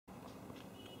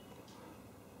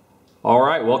All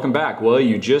right, welcome back. Well,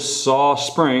 you just saw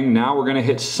spring, now we're gonna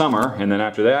hit summer, and then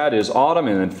after that is autumn,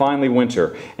 and then finally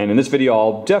winter. And in this video,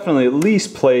 I'll definitely at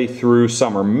least play through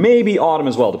summer, maybe autumn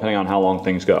as well, depending on how long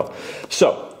things go.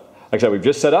 So, like I said, we've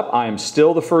just set up. I am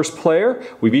still the first player.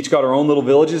 We've each got our own little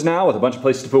villages now with a bunch of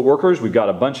places to put workers. We've got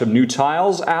a bunch of new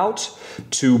tiles out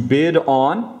to bid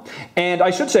on. And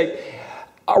I should say,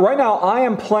 right now I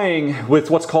am playing with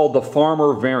what's called the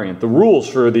farmer variant. The rules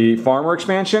for the farmer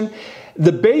expansion.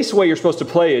 The base way you're supposed to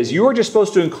play is you are just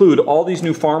supposed to include all these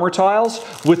new farmer tiles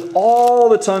with all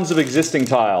the tons of existing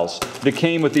tiles that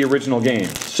came with the original game.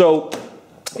 So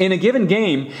in a given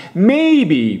game,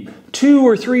 maybe 2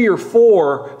 or 3 or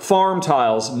 4 farm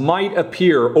tiles might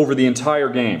appear over the entire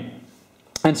game.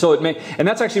 And so and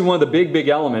that's actually one of the big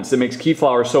elements that makes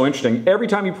Keyflower so interesting. Every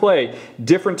time you play,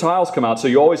 different tiles come out, so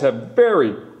you always have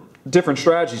very different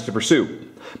strategies to pursue.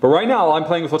 But right now I'm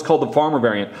playing with what's called the farmer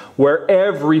variant, where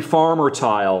every farmer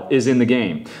tile is in the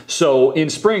game. So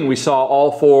in spring we saw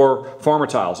all 4 farmer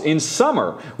tiles. In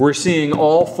summer we're seeing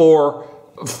all 4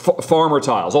 farmer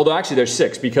tiles, although actually there's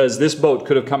 6, because this boat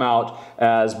could have come out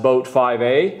as boat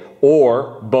 5A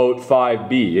or boat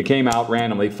 5B. It came out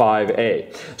randomly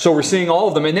 5A. So we're seeing all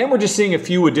of them, and then we're just seeing a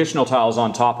few additional tiles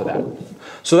on top of that.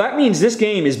 So that means this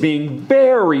game is being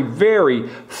very, very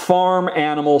farm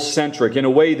animal centric in a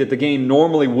way that the game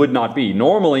normally would not be.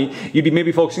 Normally, you'd be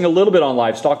maybe focusing a little bit on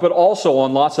livestock, but also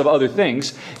on lots of other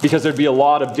things, because there'd be a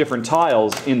lot of different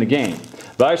tiles in the game.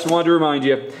 But I just wanted to remind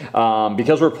you,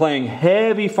 because we're playing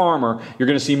heavy farmer, you're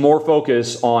going to see more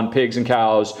focus on pigs and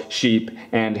cows, sheep,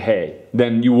 and hay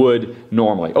than you would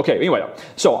normally. Okay, anyway,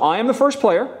 so I am the first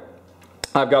player.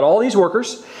 I've got all these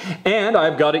workers, and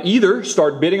I've got to either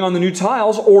start bidding on the new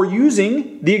tiles or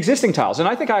using the existing tiles. And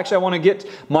I think I want to get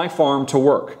my farm to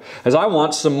work, as I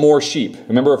want some more sheep.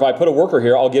 Remember, if I put a worker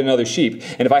here, I'll get another sheep.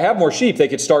 And if I have more sheep, they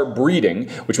could start breeding,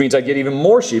 which means I get even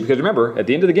more sheep, because remember, at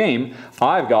the end of the game,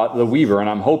 I've got the weaver, and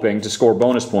I'm hoping to score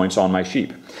bonus points on my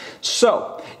sheep.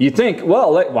 So, you think,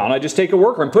 well, why don't I just take a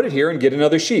worker and put it here and get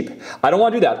another sheep? I don't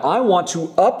want to do that. I want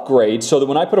to upgrade so that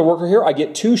when I put a worker here, I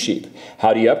get 2 sheep.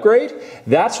 How do you upgrade?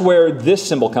 That's where this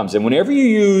symbol comes in. Whenever you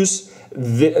use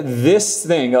this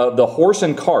thing, the horse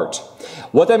and cart,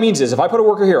 what that means is if I put a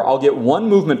worker here, I'll get 1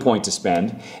 movement point to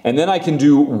spend, and then I can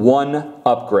do 1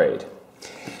 upgrade.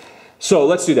 So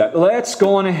let's do that. Let's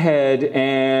go on ahead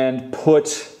and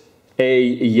put a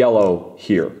yellow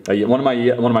here, one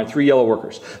of my 3 yellow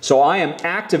workers. So I am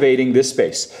activating this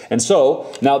space. And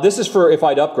so now this is for if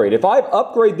I'd upgrade. If I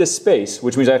upgrade this space,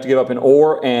 which means I have to give up an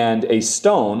ore and a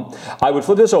stone, I would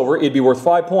flip this over, it'd be worth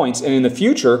 5 points, and in the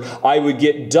future I would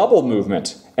get double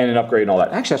movement and an upgrade and all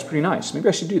that. Actually, that's pretty nice. Maybe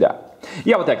I should do that.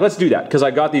 Yeah, what the heck, let's do that, because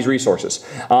I got these resources.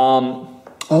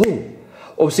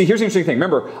 Oh, see, here's the interesting thing.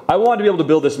 Remember, I wanted to be able to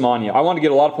build this monument. I wanted to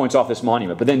get a lot of points off this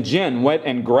monument. But then Jen went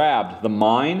and grabbed the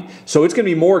mine. So it's going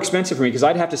to be more expensive for me because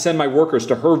I'd have to send my workers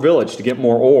to her village to get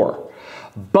more ore.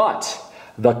 But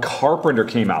the carpenter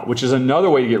came out, which is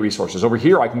another way to get resources. Over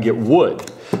here, I can get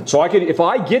wood. So I could, if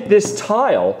I get this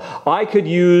tile, I could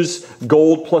use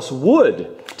gold plus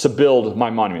wood to build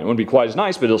my monument. It wouldn't be quite as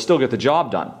nice, but it'll still get the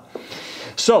job done.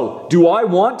 So, do I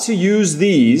want to use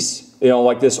these,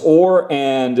 like this ore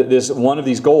and this one of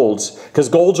these golds, because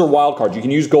golds are wild cards. You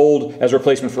can use gold as a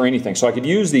replacement for anything. So I could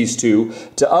use these 2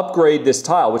 to upgrade this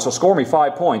tile, which will score me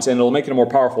 5 points, and it'll make it a more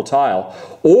powerful tile.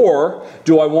 Or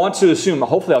do I want to assume,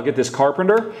 hopefully I'll get this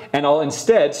carpenter, and I'll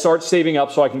instead start saving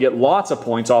up so I can get lots of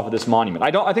points off of this monument.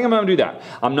 I think I'm going to do that.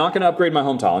 I'm not going to upgrade my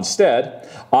home tile. Instead,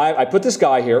 I put this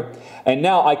guy here, and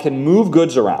now I can move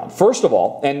goods around. First of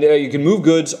all, and you can move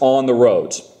goods on the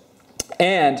roads,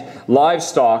 and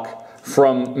livestock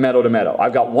from meadow to meadow.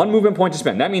 I've got 1 movement point to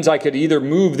spend. That means I could either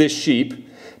move this sheep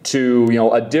to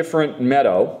a different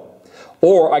meadow,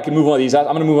 or I can move one of these. I'm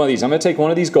going to move one of these. I'm going to take one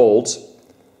of these golds.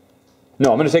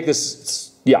 No, I'm going to take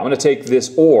this. Yeah, I'm going to take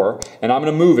this ore, and I'm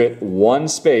going to move it 1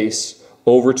 space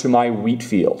over to my wheat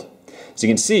field. So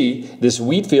you can see this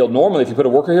wheat field, normally if you put a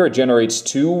worker here, it generates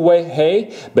 2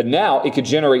 hay, but now it could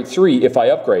generate 3 if I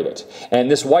upgrade it.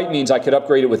 And this white means I could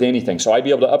upgrade it with anything, so I'd be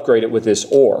able to upgrade it with this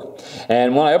ore.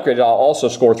 And when I upgrade it, I'll also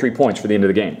score 3 points for the end of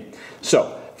the game.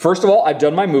 So, first of all, I've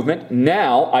done my movement.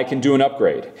 Now I can do an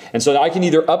upgrade. And so I can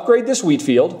either upgrade this wheat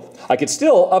field, I could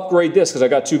still upgrade this because I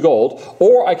got 2 gold,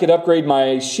 or I could upgrade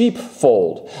my sheep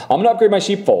fold. I'm going to upgrade my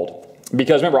sheep fold.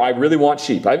 Because remember, I really want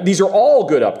sheep. These are all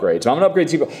good upgrades. I'm going to upgrade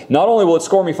sheep. Not only will it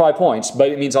score me 5 points, but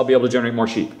it means I'll be able to generate more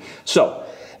sheep. So,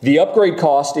 the upgrade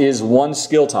cost is 1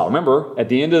 skill tile. Remember, at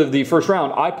the end of the first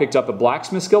round, I picked up a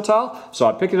blacksmith skill tile. So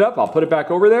I picked it up, I'll put it back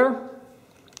over there.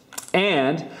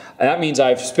 And that means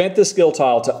I've spent the skill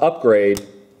tile to upgrade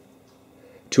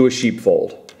to a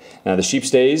sheepfold. Now the sheep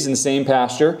stays in the same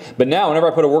pasture, but now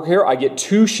whenever I put a worker here, I get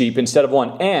 2 sheep instead of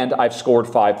 1, and I've scored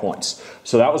 5 points.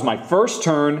 So that was my first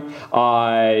turn.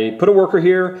 I put a worker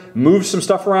here, moved some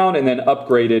stuff around, and then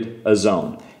upgraded a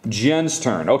zone. Jen's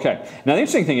turn. Okay, now the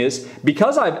interesting thing is,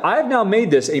 because I've now made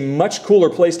this a much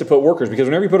cooler place to put workers, because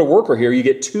whenever you put a worker here, you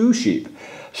get 2 sheep.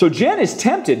 So Jen is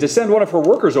tempted to send one of her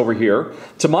workers over here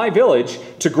to my village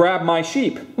to grab my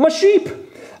sheep. My sheep!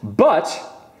 But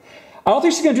I don't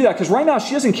think she's going to do that, because right now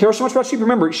she doesn't care so much about sheep.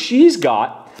 Remember, she's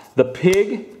got the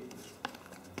pig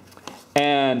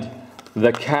and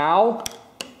the cow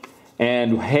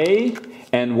and hay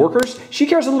and workers. She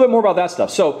cares a little bit more about that stuff.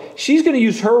 So she's going to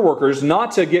use her workers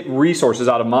not to get resources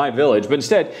out of my village, but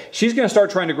instead she's going to start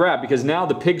trying to grab, because now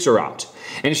the pigs are out.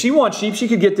 And if she wants sheep, she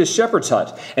could get this shepherd's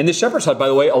hut. And this shepherd's hut, by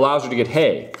the way, allows her to get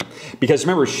hay. Because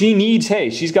remember, she needs hay.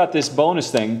 She's got this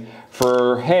bonus thing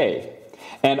for hay.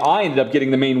 And I ended up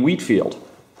getting the main wheat field.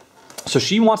 So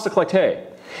she wants to collect hay.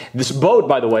 This boat,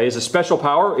 by the way, is a special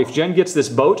power. If Jen gets this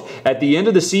boat, at the end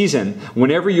of the season,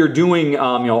 whenever you're doing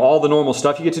all the normal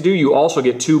stuff you get to do, you also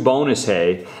get 2 bonus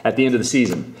hay at the end of the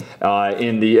season, at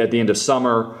the end of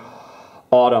summer,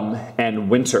 autumn, and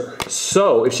winter.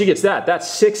 So if she gets that, that's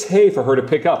 6 hay for her to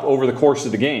pick up over the course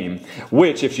of the game,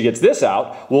 which, if she gets this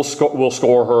out, will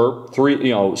score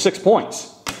her 6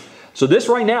 points. So this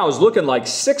right now is looking like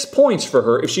 6 points for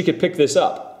her if she could pick this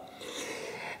up.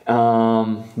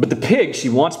 But the pig, she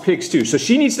wants pigs too. So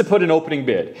she needs to put an opening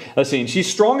bid. Let's see, and she's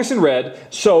strongest in red,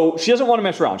 so she doesn't want to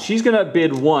mess around. She's going to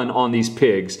bid 1 on these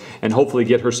pigs and hopefully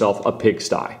get herself a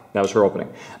pigsty. That was her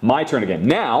opening. My turn again.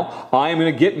 Now, I am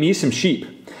going to get me some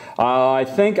sheep. I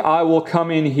think I will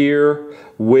come in here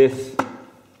with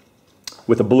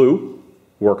a blue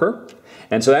worker.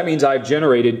 And so that means I've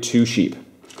generated 2 sheep,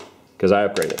 because I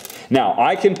upgraded. Now,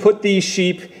 I can put these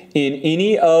sheep in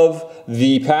any of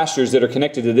the pastures that are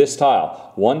connected to this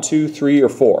tile. 1, 2, 3, or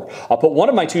 4. I'll put one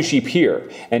of my 2 sheep here.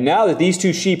 And now that these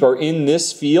 2 sheep are in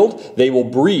this field, they will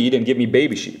breed and give me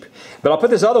baby sheep. But I'll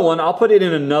put this other one, I'll put it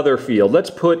in another field. Let's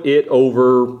put it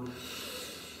over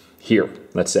here,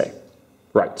 let's say.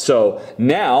 Right, so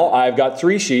now I've got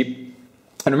 3 sheep.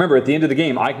 And remember, at the end of the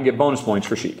game, I can get bonus points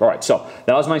for sheep. All right, so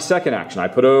that was my second action. I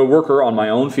put a worker on my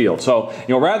own field. So,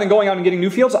 rather than going out and getting new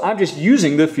fields, I'm just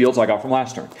using the fields I got from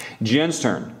last turn. Jen's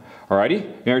turn.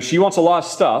 Alrighty, she wants a lot of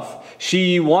stuff.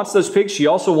 She wants those pigs. She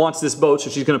also wants this boat, so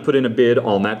she's going to put in a bid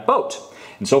on that boat.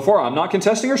 And so far, I'm not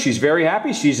contesting her. She's very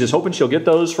happy. She's just hoping she'll get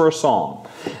those for a song.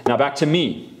 Now back to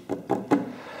me.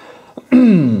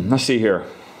 Let's see here.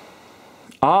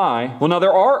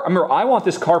 Remember, I want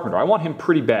this carpenter. I want him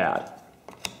pretty bad.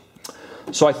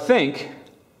 So I think,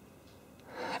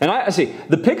 and I see,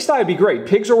 the pigsty would be great.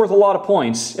 Pigs are worth a lot of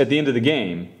points at the end of the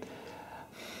game.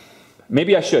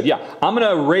 Maybe I should, yeah. I'm going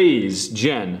to raise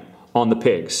Jen on the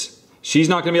pigs. She's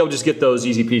not going to be able to just get those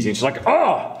easy peasy. And she's like,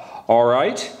 oh, all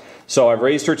right. So I've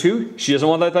raised her too. She doesn't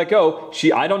want to let that go.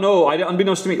 I don't know,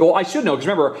 unbeknownst to me. Well, I should know, because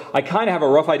remember, I kind of have a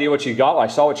rough idea what she got. I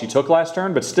saw what she took last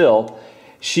turn, but still,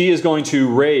 she is going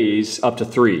to raise up to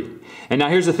 3. And now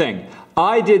here's the thing.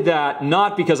 I did that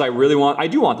not because I do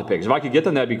want the pigs. If I could get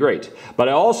them, that'd be great. But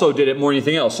I also did it more than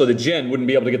anything else so that Jen wouldn't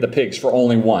be able to get the pigs for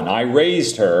only 1. I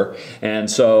raised her,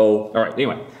 and so, all right,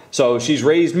 anyway. So she's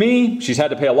raised me. She's had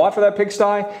to pay a lot for that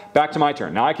pigsty. Back to my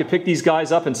turn. Now I could pick these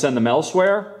guys up and send them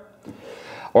elsewhere.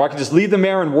 Or I could just leave them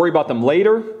there and worry about them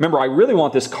later. Remember, I really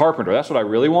want this carpenter. That's what I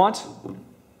really want.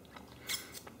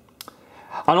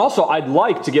 And also, I'd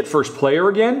like to get first player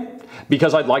again,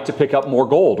 because I'd like to pick up more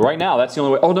gold. Right now, that's the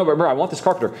only way. Oh, no, remember, I want this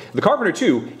carpenter. The carpenter,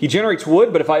 too, he generates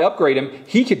wood, but if I upgrade him,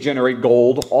 he could generate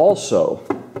gold also.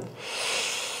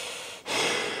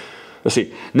 Let's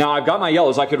see. Now, I've got my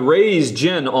yellows. I could raise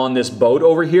Jen on this boat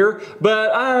over here,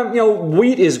 but,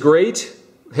 wheat is great.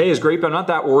 Hay is great, but I'm not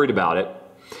that worried about it.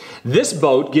 This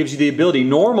boat gives you the ability,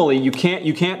 normally you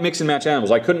can't mix and match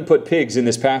animals. I couldn't put pigs in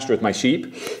this pasture with my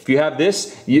sheep. If you have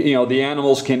this, the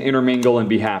animals can intermingle and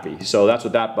be happy. So that's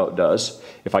what that boat does,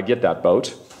 if I get that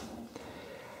boat.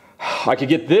 I could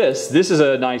get this. This is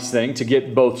a nice thing, to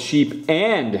get both sheep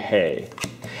and hay.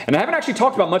 And I haven't actually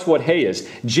talked about much what hay is.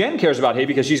 Jen cares about hay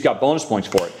because she's got bonus points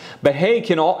for it. But hay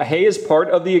is part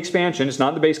of the expansion. It's not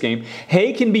in the base game.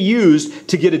 Hay can be used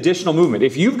to get additional movement.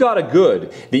 If you've got a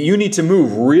good that you need to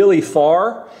move really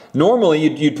far, normally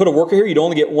you'd put a worker here, you'd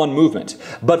only get 1 movement.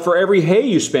 But for every hay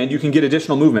you spend, you can get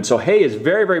additional movement. So hay is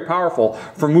very, very powerful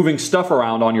for moving stuff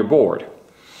around on your board.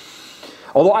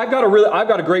 Although I've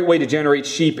got a great way to generate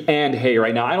sheep and hay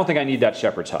right now. I don't think I need that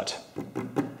shepherd's hut.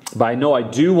 But I know I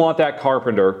do want that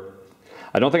carpenter.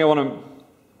 I don't think I want to...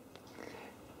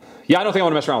 Yeah, I don't think I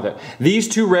want to mess around with it. These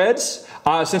 2 reds,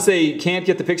 since they can't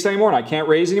get the pigsty anymore and I can't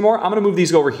raise anymore, I'm going to move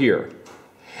these over here.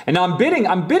 And now I'm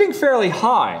bidding fairly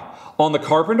high on the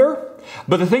carpenter,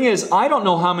 but the thing is, I don't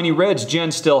know how many reds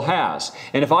Jen still has.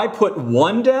 And if I put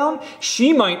 1 down,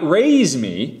 she might raise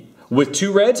me with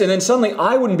 2 reds, and then suddenly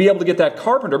I wouldn't be able to get that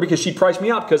carpenter because she'd price me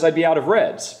out because I'd be out of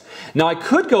reds. Now I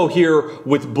could go here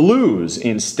with blues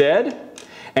instead,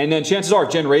 and then chances are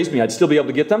if Jen raised me, I'd still be able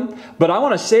to get them. But I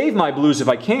want to save my blues if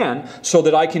I can so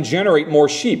that I can generate more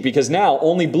sheep, because now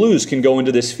only blues can go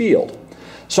into this field.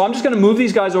 So I'm just going to move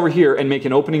these guys over here and make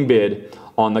an opening bid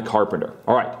on the carpenter.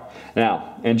 All right.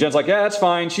 Now, and Jen's like, yeah, that's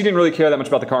fine. She didn't really care that much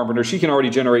about the carpenter. She can already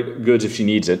generate goods if she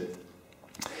needs it.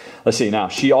 Let's see, now,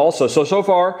 she also, so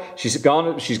far, she's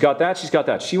got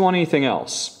that. She want anything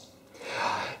else?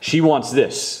 She wants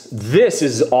this. This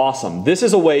is awesome. This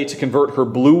is a way to convert her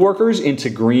blue workers into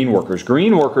green workers.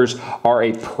 Green workers are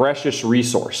a precious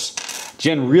resource.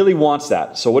 Jen really wants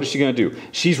that. So what is she going to do?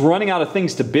 She's running out of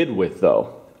things to bid with,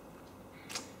 though.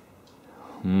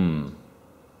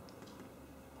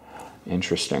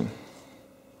 Interesting.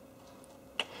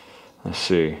 Let's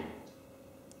see.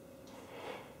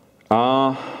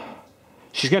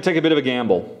 She's going to take a bit of a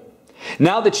gamble.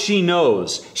 Now that she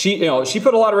knows, she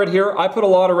put a lot of red here, I put a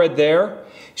lot of red there,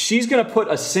 she's going to put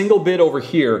a single bid over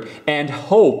here and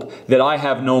hope that I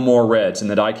have no more reds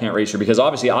and that I can't raise her, because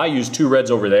obviously I used 2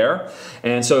 reds over there,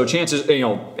 and so chances,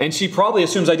 and she probably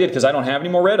assumes I did because I don't have any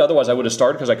more red, otherwise I would have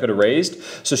started because I could have raised.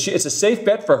 So it's a safe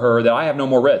bet for her that I have no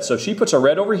more reds. So if she puts a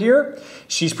red over here,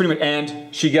 she's pretty much,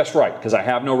 and she guessed right because I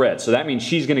have no red. So that means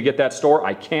she's going to get that store.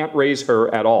 I can't raise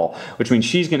her at all, which means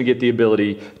she's going to get the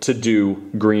ability to do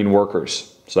green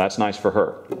workers. So that's nice for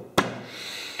her.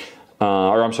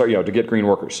 Or I'm sorry, to get green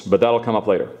workers. But that'll come up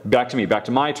later. Back to me, back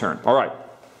to my turn. All right.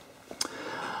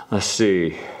 Let's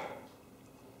see.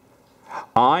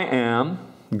 I am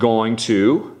going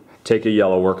to take a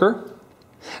yellow worker.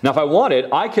 Now if I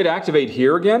wanted, I could activate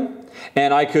here again,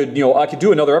 and I could, I could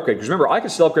do another upgrade. Because remember, I could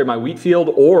still upgrade my wheat field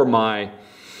or my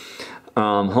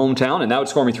hometown, and that would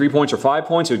score me 3 points or 5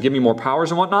 points. It would give me more powers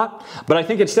and whatnot. But I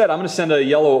think instead, I'm going to send a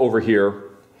yellow over here,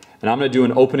 and I'm going to do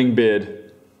an opening bid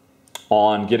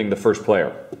on getting the first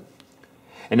player.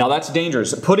 And now that's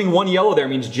dangerous. Putting 1 yellow there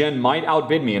means Jen might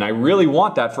outbid me, and I really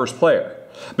want that first player.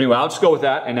 But anyway, I'll just go with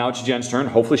that, and now it's Jen's turn.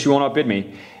 Hopefully she won't outbid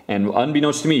me. And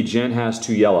unbeknownst to me, Jen has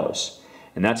 2 yellows.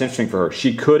 And that's interesting for her.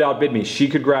 She could outbid me. She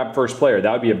could grab first player.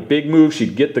 That would be a big move.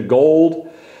 She'd get the gold.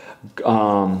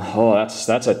 That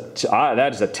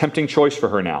is a tempting choice for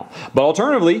her now. But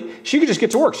alternatively, she could just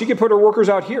get to work. She could put her workers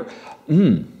out here.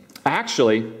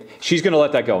 Actually, she's going to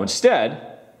let that go. Instead,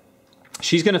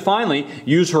 she's going to finally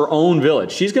use her own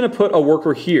village. She's going to put a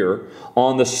worker here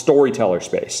on the storyteller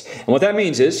space. And what that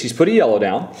means is she's put a yellow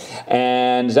down,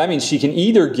 and that means she can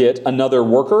either get another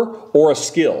worker or a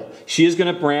skill. She is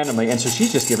going to randomly, and so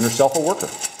she's just given herself a worker.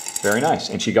 Very nice.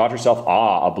 And she got herself,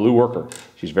 a blue worker.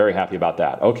 She's very happy about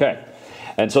that. Okay.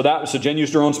 And so Jen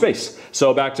used her own space.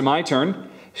 So back to my turn.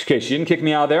 Okay, she didn't kick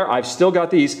me out of there. I've still got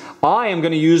these. I am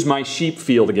going to use my sheep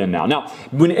field again now. Now,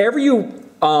 whenever you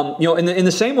in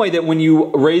the same way that when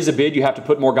you raise a bid, you have to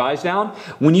put more guys down,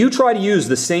 when you try to use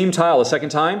the same tile a second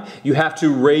time, you have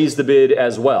to raise the bid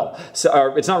as well.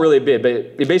 So, it's not really a bid, but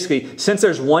it basically, since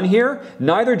there's 1 here,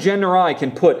 neither Jen nor I can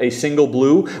put a single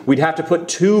blue. We'd have to put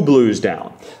 2 blues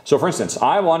down. So for instance,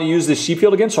 I want to use this sheep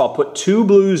field again, so I'll put 2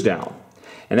 blues down.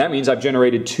 And that means I've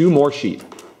generated 2 more sheep.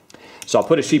 So I'll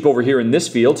put a sheep over here in this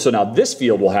field. So now this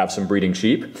field will have some breeding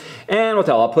sheep. And what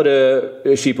the hell, I'll put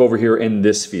a sheep over here in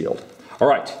this field. All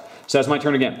right, so that's my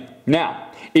turn again. Now,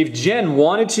 if Jen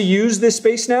wanted to use this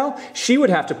space now, she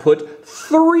would have to put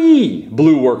 3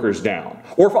 blue workers down.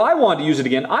 Or if I wanted to use it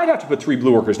again, I'd have to put 3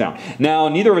 blue workers down. Now,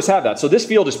 neither of us have that, so this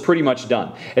field is pretty much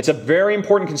done. It's a very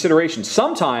important consideration.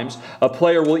 Sometimes a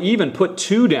player will even put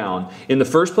 2 down in the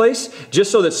first place,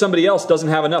 just so that somebody else doesn't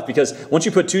have enough, because once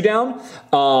you put 2 down,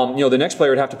 the next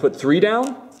player would have to put 3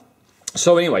 down.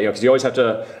 So anyway, because you always have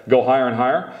to go higher and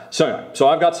higher. So anyway, so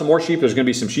I've got some more sheep. There's going to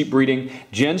be some sheep breeding.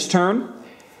 Jen's turn.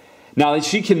 Now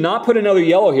she cannot put another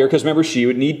yellow here because remember she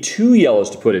would need 2 yellows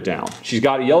to put it down. She's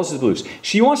got yellows and blues.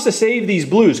 She wants to save these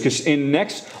blues because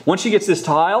once she gets this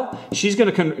tile,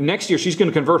 next year she's going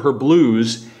to convert her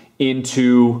blues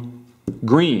into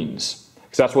greens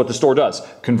because that's what the store does.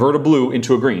 Convert a blue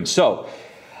into a green. So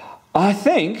I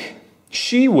think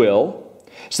she will.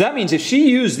 So that means if she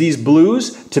used these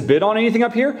blues to bid on anything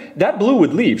up here, that blue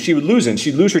would leave. She would lose it.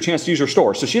 She'd lose her chance to use her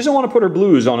store. So she doesn't want to put her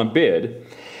blues on a bid.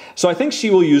 So I think she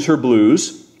will use her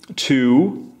blues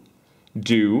to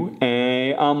do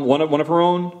one of her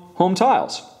own home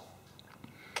tiles.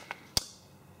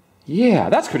 Yeah,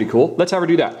 that's pretty cool. Let's have her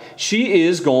do that. She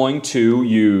is going to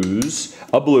use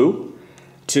a blue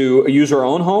to use her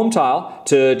own home tile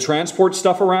to transport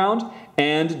stuff around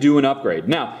and do an upgrade.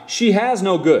 Now, she has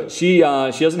no goods. She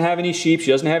doesn't have any sheep. She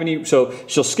doesn't have any, so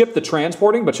she'll skip the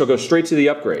transporting, but she'll go straight to the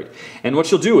upgrade. And what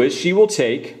she'll do is she will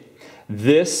take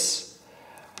this.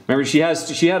 Remember, she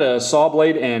had a saw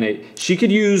blade, and she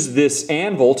could use this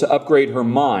anvil to upgrade her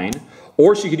mine,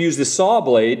 or she could use this saw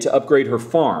blade to upgrade her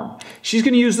farm. She's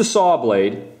going to use the saw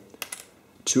blade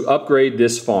to upgrade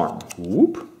this farm.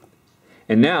 Whoop.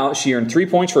 And now she earned 3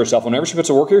 points for herself. Whenever she puts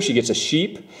a worker here, she gets a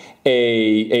sheep,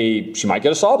 she might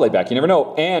get a saw blade back, you never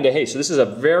know, and a hay. So this is a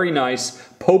very nice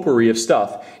potpourri of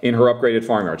stuff in her upgraded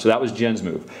farmyard. So that was Jen's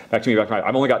move. Back to me, back to my,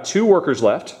 I've only got 2 workers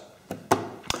left.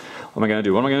 What am I going to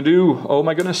do? What am I going to do? Oh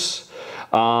my goodness.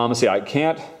 Let's see, I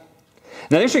can't. Now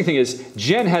the interesting thing is,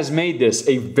 Jen has made this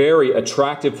a very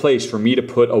attractive place for me to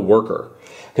put a worker.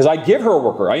 Because I give her a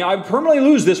worker. I permanently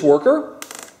lose this worker,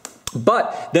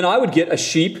 but then I would get a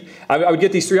sheep. I would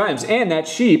get these 3 items, and that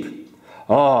sheep, see,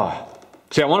 I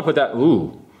want to put that,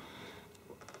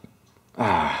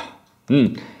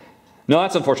 No,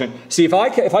 that's unfortunate. See, if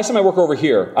I send my worker over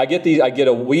here, I get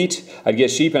a wheat, I'd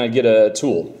get sheep, and I'd get a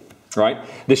tool, right?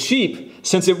 The sheep,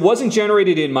 since it wasn't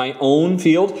generated in my own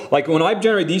field, like when I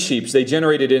generate these sheep, they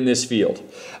generated in this field.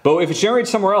 But if it's generated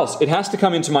somewhere else, it has to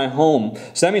come into my home.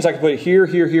 So that means I can put it here,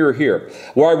 here, here, or here.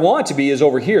 Where I want it to be is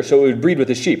over here, so it would breed with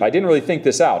the sheep. I didn't really think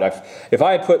this out. If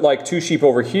I had put like 2 sheep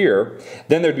over here,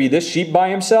 then there'd be this sheep by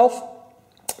himself.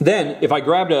 Then, if I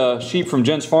grabbed a sheep from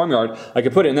Jen's farmyard, I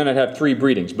could put it, and then I'd have 3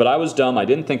 breedings. But I was dumb. I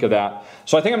didn't think of that.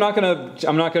 So I think I'm not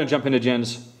gonna jump into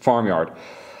Jen's farmyard.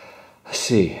 Let's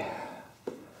see.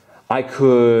 I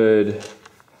could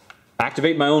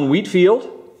activate my own wheat field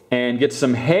and get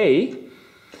some hay.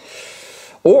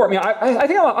 Or, I mean, I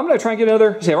think I'm going to try and get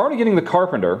another. See, I'm already getting the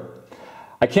carpenter.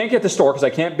 I can't get the store because I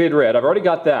can't bid red. I've already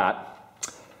got that.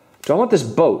 Do I want this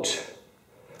boat?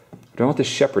 Do I want this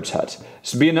shepherd's hut?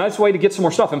 This would be a nice way to get some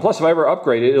more stuff. And plus, if I ever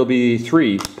upgrade it, it'll be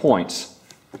 3 points.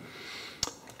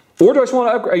 Or do I just want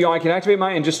to upgrade? You know, I can activate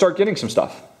mine and just start getting some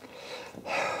stuff.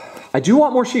 I do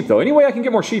want more sheep, though. Any way I can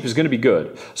get more sheep is going to be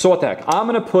good. So what the heck? I'm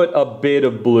going to put a bit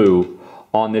of blue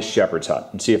on this shepherd's hut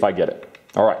and see if I get it.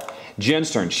 All right.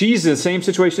 Jen's turn. She's in the same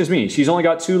situation as me. She's only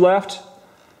got 2 left.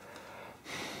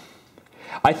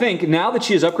 I think now that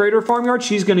she has upgraded her farmyard,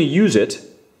 she's going to use it.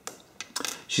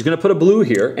 She's going to put a blue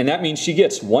here, and that means she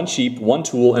gets 1 sheep, 1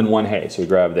 tool, and 1 hay. So we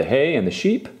grab the hay and the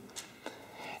sheep,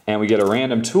 and we get a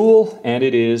random tool, and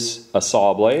it is a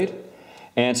saw blade.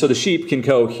 And so the sheep can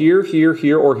go here, here,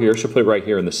 here, or here. She'll put it right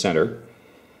here in the center.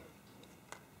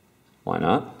 Why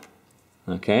not?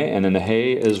 Okay, and then the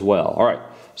hay as well. All right,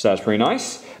 so that's pretty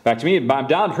nice. Back to me. I'm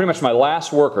down to pretty much my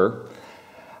last worker.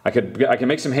 I can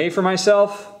make some hay for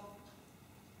myself.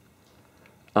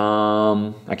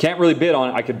 I can't really bid on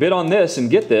it. I could bid on this and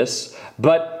get this,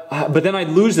 but then I'd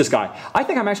lose this guy. I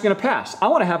think I'm actually going to pass. I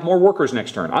want to have more workers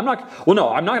next turn. I'm not going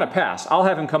to pass. I'll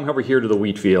have him come over here to the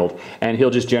wheat field, and he'll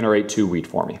just generate 2 wheat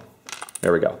for me.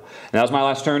 There we go. And that was my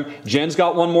last turn. Jen's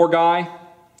got 1 more guy,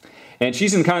 and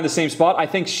she's in kind of the same spot. I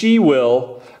think she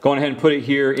will go ahead and put it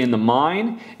here in the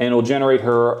mine, and it'll generate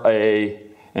her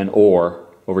an ore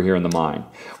over here in the mine.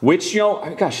 Which, you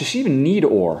know, gosh, does she even need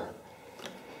ore?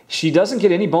 She doesn't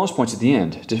get any bonus points at the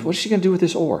end. What is she going to do with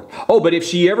this ore? Oh, but if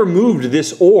she ever moved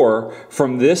this ore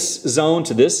from this zone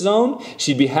to this zone,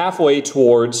 she'd be halfway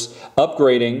towards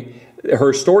upgrading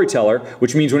her storyteller,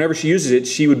 which means whenever she uses it,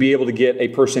 she would be able to get a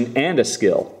person and a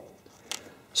skill.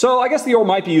 So I guess the ore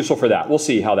might be useful for that. We'll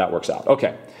see how that works out.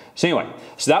 Okay. So anyway,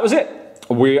 so that was it.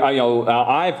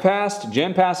 I've passed,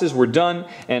 Jen passes, we're done,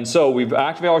 and so we've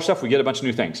activated all our stuff, we get a bunch of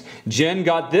new things. Jen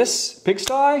got this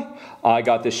pigsty, I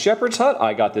got this shepherd's hut,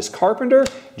 I got this carpenter,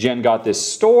 Jen got this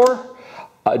store,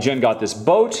 Jen got this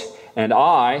boat, and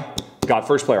I got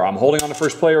first player. I'm holding on to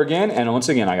first player again, and once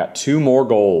again, I got 2 more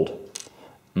gold.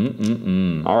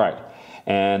 All right,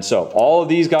 and so all of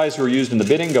these guys who were used in the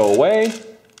bidding go away.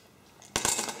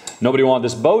 Nobody wanted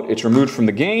this boat. It's removed from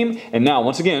the game. And now,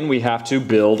 once again, we have to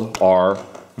build our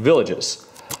villages.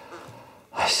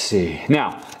 Let's see.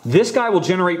 Now, this guy will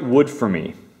generate wood for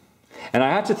me. And I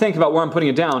have to think about where I'm putting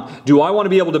it down. Do I want to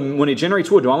be able to, when it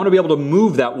generates wood, do I want to be able to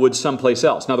move that wood someplace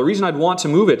else? Now, the reason I'd want to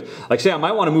move it, like say I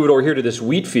might want to move it over here to this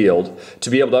wheat field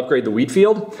to be able to upgrade the wheat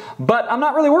field. But I'm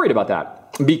not really worried about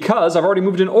that because I've already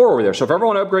moved an ore over there. So if I ever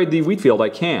want to upgrade the wheat field, I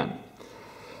can.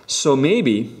 So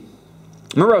maybe...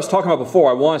 Remember I was talking about before,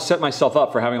 I want to set myself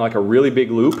up for having like a really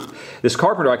big loop. This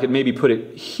carpenter, I could maybe put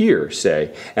it here,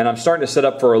 say, and I'm starting to set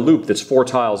up for a loop that's 4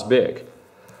 tiles big.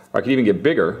 Or I could even get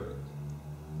bigger.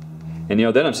 And you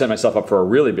know, then I'm setting myself up for a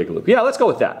really big loop. Yeah, let's go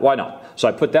with that. Why not? So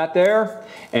I put that there,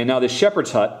 and now this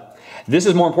shepherd's hut. This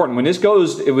is more important. When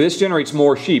this generates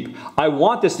more sheep, I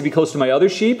want this to be close to my other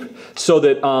sheep so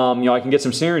that you know, I can get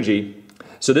some synergy.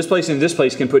 So this place and this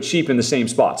place can put sheep in the same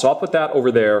spot. So I'll put that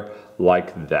over there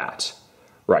like that.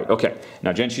 Right, okay.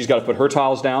 Now Jen, she's got to put her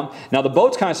tiles down. Now the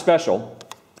boat's kind of special.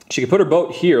 She could put her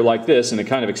boat here like this and it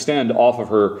kind of extend off of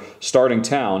her starting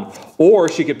town. Or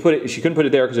she could put it, she couldn't put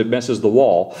it there because it messes the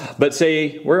wall. But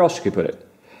say, where else she could put it?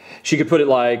 She could put it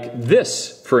like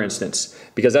this, for instance,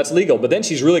 because that's legal. But then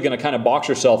she's really going to kind of box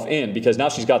herself in because now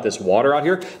she's got this water out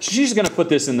here. So she's going to put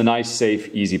this in the nice, safe,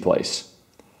 easy place.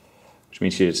 Which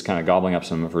means she's kind of gobbling up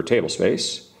some of her table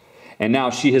space. And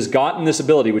now she has gotten this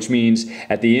ability, which means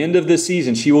at the end of this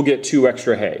season, she will get 2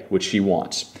 extra hay, which she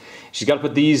wants. She's got to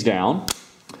put these down.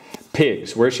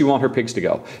 Pigs. Where does she want her pigs to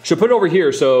go? She'll put it over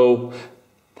here, so...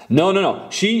 No.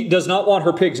 She does not want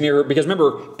her pigs near her, because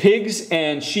remember, pigs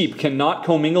and sheep cannot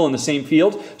commingle in the same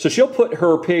field. So she'll put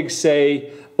her pigs,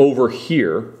 say, over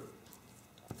here.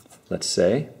 Let's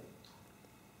say.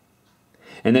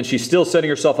 And then she's still setting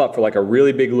herself up for like a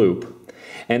really big loop.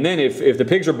 And then if the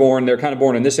pigs are born, they're kind of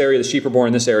born in this area, the sheep are born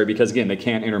in this area because, again, they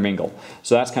can't intermingle.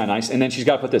 So that's kind of nice. And then she's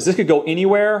got to put this. This could go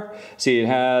anywhere. See, it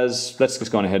has, let's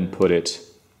just go ahead and put it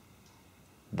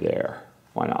there.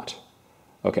 Why not?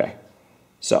 Okay.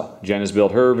 So Jen has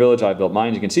built her village. I've built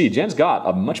mine. You can see Jen's got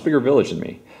a much bigger village than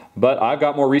me. But I've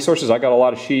got more resources. I've got a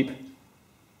lot of sheep.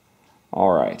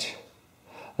 All right.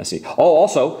 Let's see. Oh,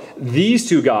 also, these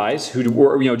 2 guys who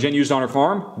were, Jen used on her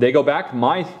farm, they go back.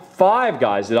 My 5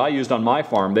 guys that I used on my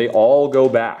farm, they all go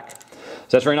back.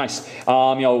 So that's very nice.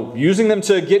 Using them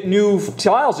to get new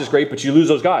tiles is great, but you lose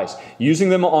those guys. Using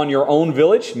them on your own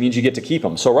village means you get to keep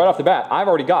them. So right off the bat, I've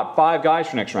already got 5 guys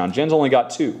for next round. Jen's only got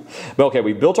 2. But okay,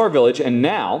 we built our village, and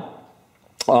now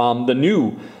the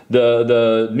new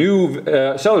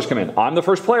settlers come in. I'm the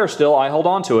first player still. I held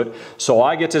on to it, so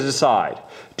I get to decide.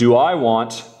 Do I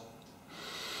want...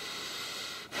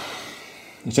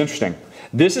 It's interesting.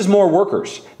 This is more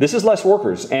workers. This is less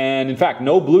workers, and in fact,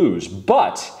 no blues.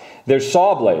 But there's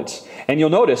saw blades, and you'll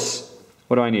notice.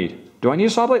 What do I need? Do I need a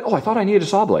saw blade? Oh, I thought I needed a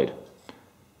saw blade.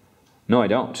 No, I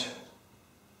don't.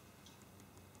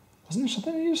 Wasn't there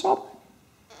something I need a saw blade?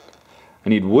 I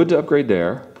need wood to upgrade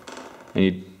there. I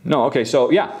need no. Okay,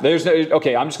 so yeah,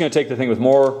 okay. I'm just going to take the thing with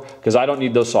more because I don't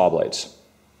need those saw blades.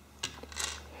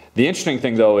 The interesting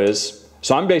thing though is.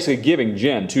 So I'm basically giving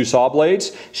Jen 2 saw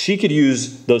blades. She could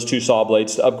use those 2 saw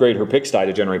blades to upgrade her pigsty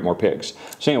to generate more pigs.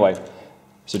 So anyway,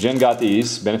 so Jen got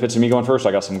these. Benefits of me going first,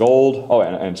 I got some gold. Oh,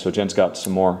 and so Jen's got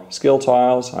some more skill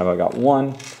tiles. I've got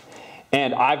 1.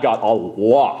 And I've got a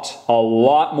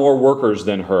lot more workers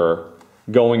than her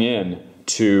going in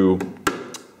to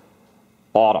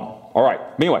autumn. All right,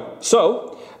 anyway,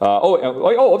 so...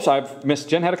 oops, I've missed.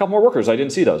 Jen had a couple more workers. I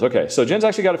didn't see those. Okay, so Jen's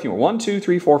actually got a few more. 1, 2,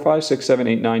 3, 4, 5, 6, 7,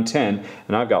 8, 9, 10.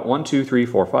 And I've got 1, 2, 3,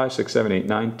 4, 5, 6, 7, 8,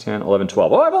 9, 10, 11,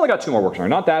 12. Oh, I've only got 2 more workers.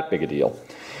 Not that big a deal.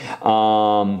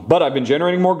 But I've been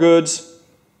generating more goods.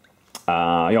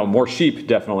 More sheep,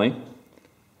 definitely.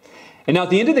 And now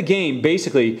at the end of the game,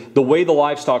 basically, the way the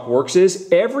livestock works is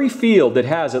every field that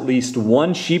has at least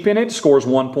 1 sheep in it scores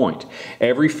 1 point.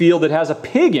 Every field that has a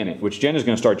pig in it, which Jen is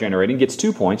going to start generating, gets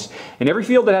 2 points. And every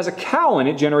field that has a cow in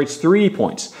it generates 3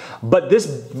 points. But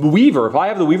this weaver, if I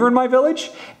have the weaver in my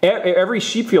village, every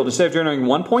sheep field, instead of generating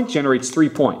 1 point, generates 3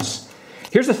 points.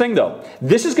 Here's the thing though,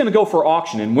 this is going to go for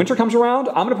auction, and winter comes around,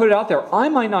 I'm going to put it out there. I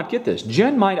might not get this.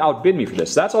 Jen might outbid me for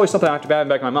this. That's always something I have to have in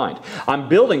the back of my mind. I'm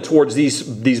building towards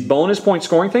these bonus point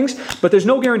scoring things, but there's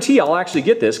no guarantee I'll actually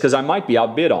get this because I might be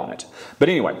outbid on it. But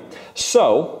anyway,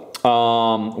 so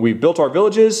we've built our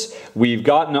villages, we've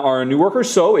gotten our new workers,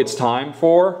 so it's time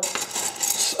for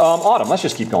autumn. Let's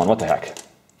just keep going. What the heck?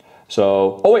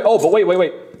 So, but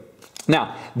wait.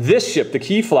 Now, this ship, the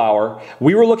Keyflower,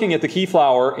 we were looking at the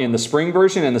Keyflower in the spring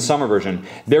version and the summer version.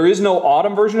 There is no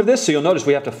autumn version of this, so you'll notice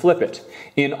we have to flip it.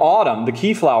 In autumn, the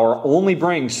Keyflower only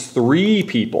brings 3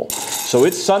 people. So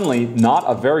it's suddenly not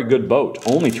a very good boat.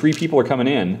 Only 3 people are coming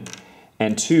in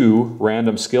and 2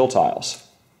 random skill tiles.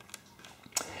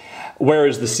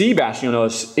 Whereas the Sea Bastion, you'll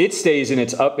notice, it stays in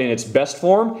its best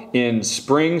form in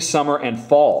spring, summer, and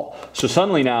fall. So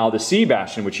suddenly now the Sea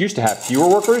Bastion, which used to have fewer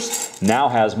workers, now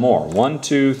has more. 1,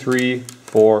 2, 3,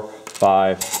 4,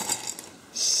 5,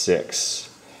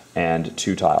 6, and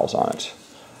 2 tiles on it.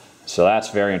 So that's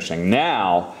very interesting.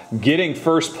 Now, getting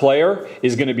first player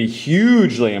is going to be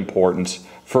hugely important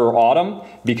for autumn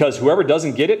because whoever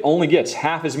doesn't get it only gets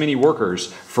half as many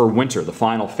workers for winter, the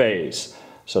final phase.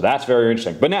 So that's very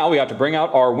interesting. But now we have to bring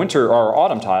out our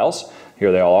autumn tiles.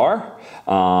 Here they all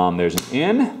are. There's an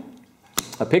inn,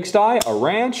 a pigsty, a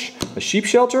ranch, a sheep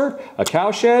shelter, a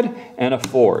cowshed, and a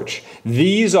forge.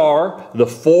 These are the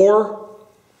 4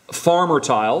 farmer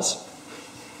tiles.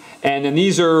 And then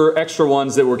these are extra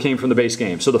ones that came from the base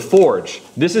game. So the Forge,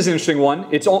 this is an interesting one.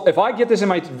 If I get this in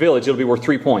my village, it'll be worth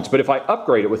 3 points. But if I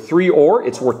upgrade it with 3 ore,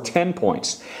 it's worth 10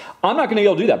 points. I'm not going to be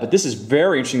able to do that, but this is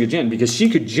very interesting to Jen because she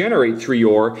could generate 3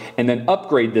 ore and then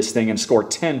upgrade this thing and score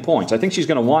 10 points. I think she's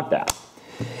going to want that.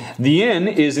 The inn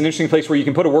is an interesting place where you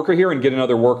can put a worker here and get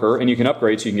another worker, and you can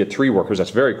upgrade so you can get 3 workers. That's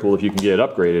very cool if you can get it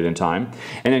upgraded in time.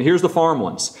 And then here's the farm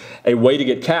ones. A way to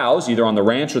get cows, either on the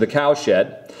ranch or the cow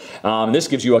shed. This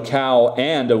gives you a cow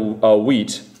and a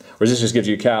wheat, or this just gives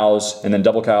you cows and then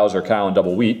double cows or cow and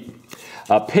double wheat.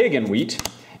 A pig and wheat,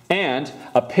 and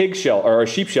a pig shelter or a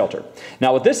sheep shelter.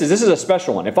 Now what this is a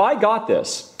special one. If I got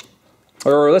this,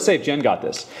 or let's say if Jen got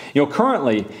this,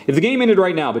 currently, if the game ended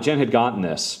right now but Jen had gotten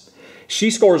this, she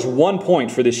scores 1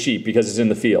 point for this sheep because it's in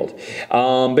the field.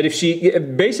 But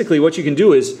basically what you can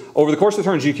do is, over the course of the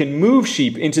turns, you can move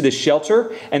sheep into this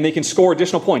shelter and they can score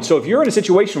additional points. So if you're in a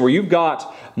situation where you've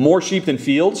got more sheep than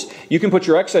fields, you can put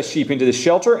your excess sheep into this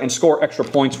shelter and score extra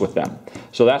points with them.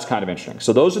 So that's kind of interesting.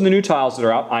 So those are the new tiles that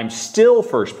are out. I'm still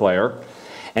first player,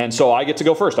 and so I get to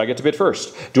go first. I get to bid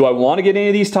first. Do I want to get any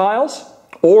of these tiles?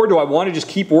 Or do I want to just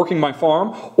keep working my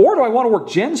farm? Or do I want to work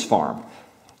Jen's farm?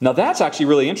 Now that's actually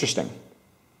really interesting.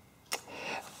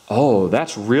 Oh,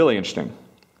 that's really interesting.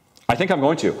 I think I'm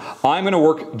going to. I'm going to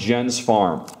work Jen's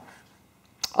farm.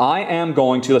 I am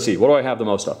going to, let's see, what do I have the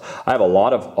most of? I have a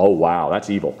lot of, oh wow, that's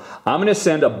evil. I'm going to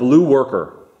send a blue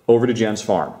worker over to Jen's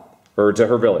farm, or to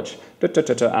her village.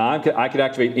 I could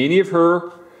activate any of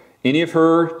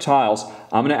her tiles.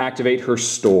 I'm going to activate her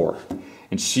store.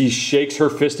 And she shakes her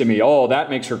fist at me. Oh, that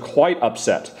makes her quite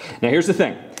upset. Now here's the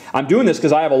thing. I'm doing this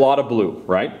because I have a lot of blue,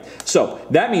 right? So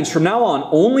that means from now on,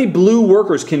 only blue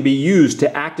workers can be used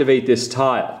to activate this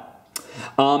tile.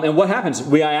 And what happens?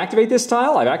 When I activate this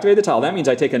tile, I've activated the tile. That means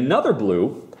I take another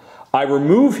blue, I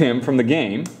remove him from the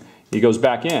game, he goes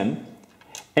back in,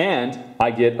 and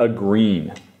I get a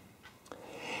green.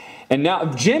 And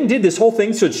now Jen did this whole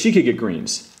thing so that she could get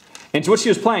greens. And so what she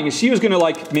was playing is she was going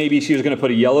to maybe she was going to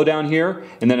put a yellow down here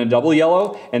and then a double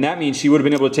yellow, and that means she would have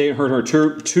been able to take her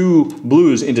two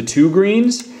blues into 2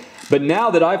 greens. But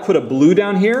now that I've put a blue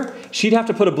down here, she'd have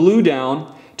to put a blue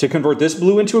down to convert this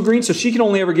blue into a green, so she can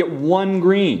only ever get 1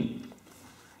 green.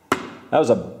 That was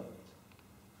a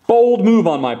bold move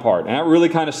on my part, and that really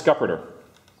kind of scuppered her.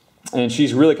 And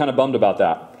she's really kind of bummed about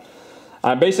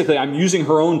that. Basically, I'm using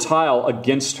her own tile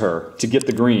against her to get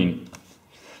the green.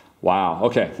 Wow,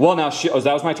 okay. Well, now,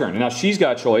 that was my turn. And now she's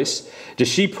got a choice. Does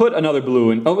she put another blue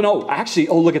in? Oh, no, actually,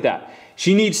 oh, look at that.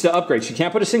 She needs to upgrade. She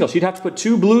can't put a single. She'd have to put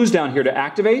 2 blues down here to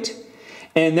activate.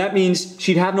 And that means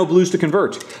she'd have no blues to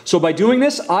convert. So by doing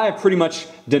this, I have pretty much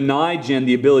denied Jen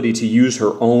the ability to use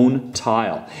her own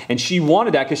tile. And she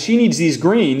wanted that because she needs these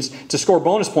greens to score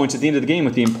bonus points at the end of the game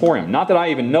with the Emporium. Not that I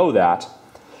even know that.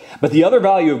 But the other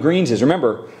value of greens is,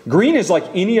 remember, green is like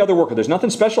any other worker. There's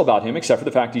nothing special about him except for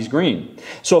the fact he's green.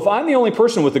 So if I'm the only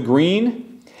person with a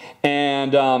green,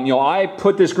 and I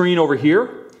put this green over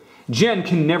here, Jen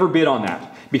can never bid on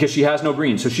that because she has no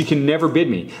green. So she can never bid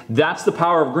me. That's the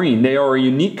power of green. They are a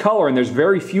unique color, and there's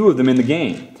very few of them in the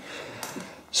game.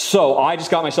 So I just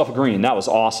got myself a green. That was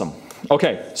awesome.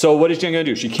 Okay, so what is Jen going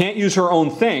to do? She can't use her own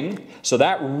thing, so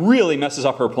that really messes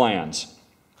up her plans.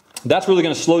 That's really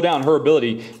going to slow down her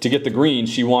ability to get the greens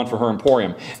she wants for her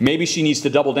Emporium. Maybe she needs to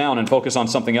double down and focus on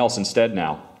something else instead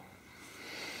now.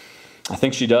 I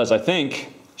think she does. I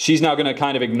think she's now going to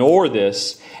kind of ignore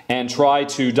this and try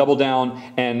to double down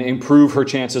and improve her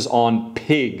chances on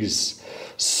pigs.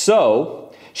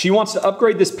 So she wants to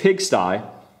upgrade this pigsty.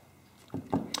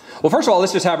 Well, first of all,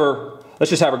 let's just have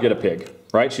her get a pig,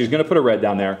 right? She's going to put a red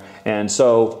down there, and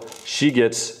so she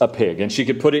gets a pig, and she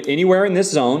could put it anywhere in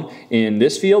this zone, in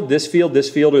this field, this field, this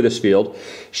field, or this field.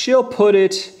 She'll put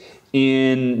it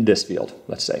in this field,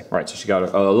 let's say. Right, so she got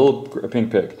a little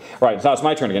pink pig. Right, so now it's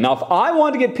my turn again. Now, if I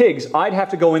wanted to get pigs, I'd have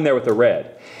to go in there with the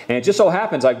red. And it just so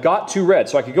happens I've got 2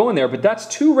 reds, so I could go in there, but that's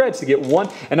 2 reds to get 1,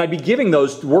 and I'd be giving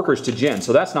those workers to Jen,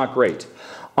 so that's not great.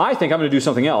 I think I'm going to do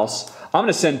something else. I'm going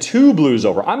to send 2 blues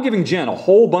over. I'm giving Jen a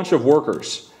whole bunch of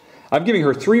workers. I'm giving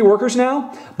her 3 workers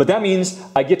now, but that means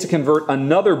I get to convert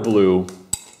another blue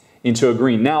into a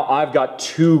green. Now I've got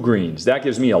 2 greens. That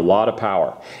gives me a lot of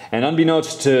power. And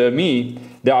unbeknownst to me,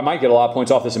 I might get a lot of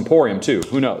points off this Emporium too.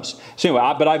 Who knows? So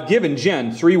anyway, but I've given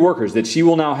Jen 3 workers that she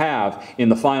will now have in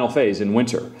the final phase in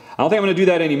winter. I don't think I'm going to do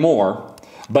that anymore,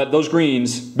 but those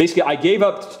greens, basically I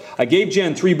gave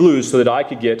Jen 3 blues so that I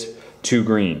could get 2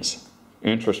 greens.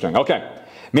 Interesting. Okay.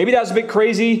 Maybe that's a bit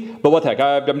crazy, but what the heck,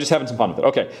 I'm just having some fun with it.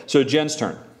 Okay, so Jen's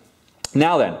turn.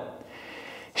 Now then,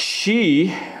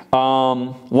 she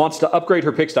wants to upgrade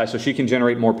her pigsty so she can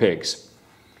generate more pigs.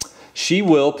 she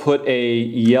will put a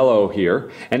yellow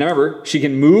here. And remember, she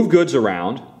can move goods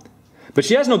around, but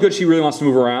she has no goods she really wants to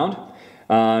move around.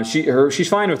 She's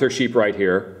fine with her sheep right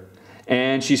here.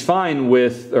 And she's fine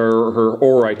with her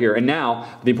ore right here. And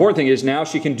now, the important thing is now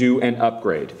she can do an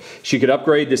upgrade. She could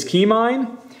upgrade this key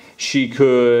mine. She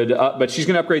could, but she's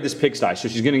going to upgrade this pigsty. So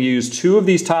she's going to use 2 of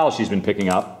these tiles she's been picking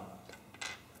up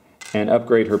and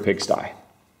upgrade her pigsty.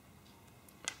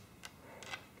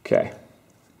 Okay.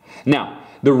 Now,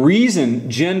 the reason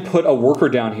Jen put a worker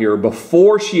down here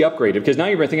before she upgraded, because now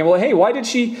you're thinking, well, hey, why did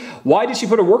she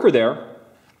put a worker there?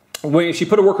 When she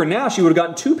put a worker now, she would have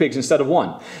gotten 2 pigs instead of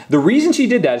 1. The reason she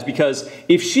did that is because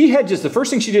if she had just, the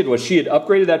first thing she did was she had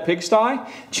upgraded that pigsty,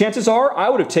 chances are I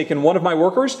would have taken one of my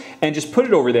workers and just put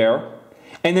it over there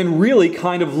and then really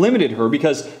kind of limited her,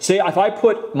 because say if I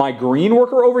put my green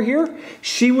worker over here,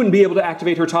 she wouldn't be able to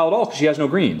activate her tile at all because she has no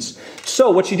greens.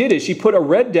 So what she did is she put a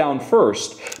red down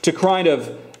first to kind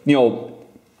of, you know,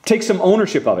 take some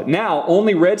ownership of it. Now,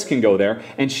 only reds can go there,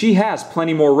 and she has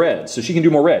plenty more reds, so she can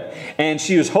do more red. And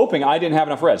she was hoping I didn't have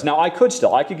enough reds. Now, I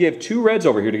could give 2 reds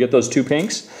over here to get those 2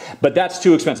 pinks, but that's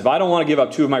too expensive. I don't want to give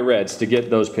up 2 of my reds to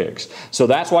get those pigs. So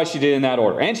that's why she did it in that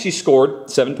order. And she scored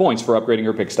 7 points for upgrading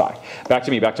her pigsty. Back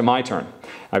to me, back to my turn.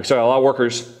 I've got a lot of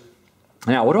workers.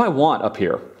 Now, what do I want up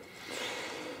here?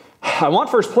 I want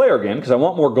first player again, because I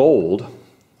want more gold.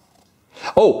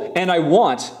 Oh, and I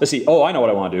want, let's see, oh, I know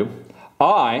what I want to do.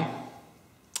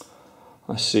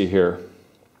 Let's see here.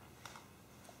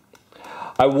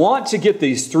 I want to get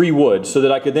these 3 wood so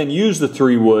that I could then use the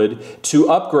 3 wood to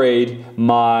upgrade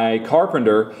my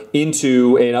carpenter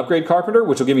into an upgrade carpenter,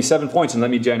 which will give me 7 points and let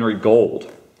me generate gold.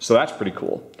 So that's pretty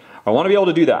cool. I want to be able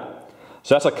to do that.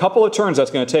 So that's a couple of turns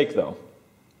that's going to take though.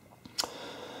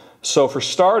 So for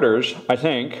starters, I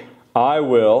think I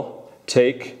will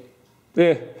take,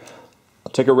 I'll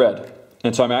take a red.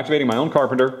 And so I'm activating my own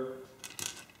carpenter.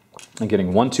 I'm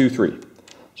getting 1, 2, 3.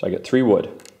 So I get 3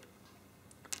 wood.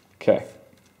 Okay.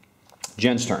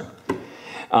 Jen's turn.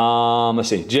 Let's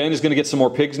see. Jen is going to get some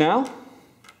more pigs now.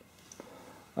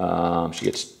 She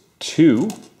gets 2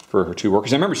 for her 2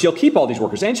 workers. And remember, she'll keep all these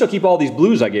workers, and she'll keep all these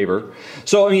blues I gave her.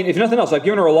 So, I mean, if nothing else, I've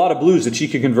given her a lot of blues that she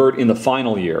could convert in the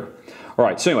final year. All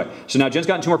right, so anyway, so now Jen's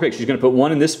gotten 2 more pigs. She's going to put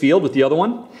 1 in this field with the other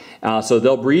one. So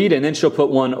they'll breed, and then she'll put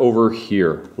 1 over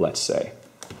here, let's say.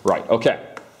 Right, okay.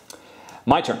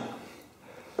 My turn.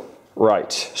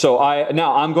 Right, so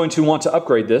now I'm going to want to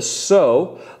upgrade this,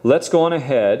 so let's go on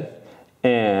ahead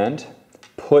and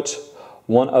put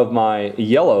one of my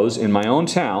yellows in my own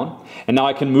town, and now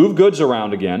I can move goods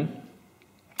around again.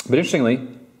 But interestingly,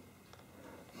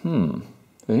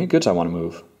 any goods I want to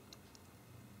move?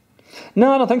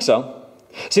 No, I don't think so.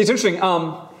 See, it's interesting,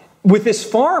 with this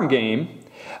farm game,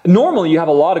 normally you have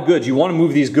a lot of goods. You want to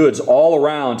move these goods all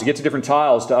around to get to different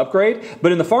tiles to upgrade.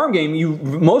 But in the farm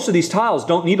game, most of these tiles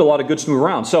don't need a lot of goods to move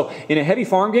around. So in a heavy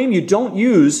farm game, you don't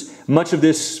use much of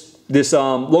this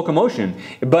locomotion.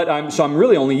 But so I'm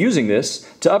really only using this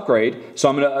to upgrade. So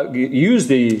I'm going to use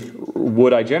the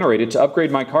wood I generated to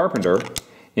upgrade my carpenter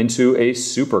into a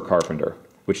super carpenter,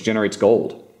 which generates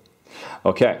gold.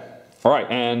 Okay. All right.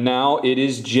 And now it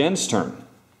is Jen's turn.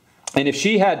 And if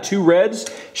she had 2 reds,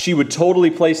 she would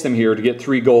totally place them here to get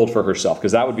 3 gold for herself,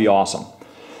 because that would be awesome.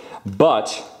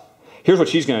 But here's what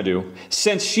she's going to do.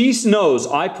 Since she knows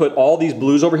I put all these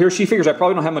blues over here, she figures I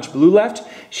probably don't have much blue left.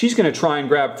 She's going to try and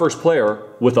grab first player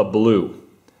with a blue.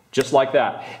 Just like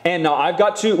that. And now I've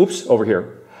got 2, oops, over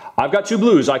here. I've got 2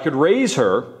 blues. I could raise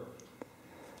her.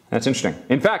 That's interesting.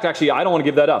 In fact, actually, I don't want to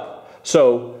give that up.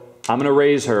 So I'm going to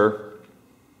raise her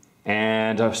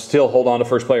and still hold on to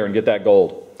first player and get that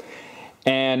gold.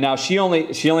 And now she only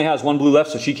has 1 blue left,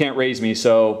 so she can't raise me,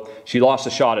 so she lost a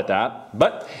shot at that.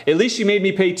 But at least she made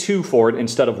me pay 2 for it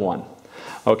instead of 1.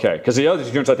 Okay, because the other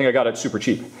 2 turns I think I got it super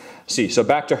cheap. See, so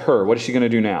back to her. What is she going to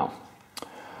do now? All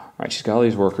right, she's got all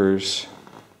these workers.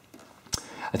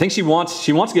 I think she wants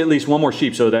to get at least 1 more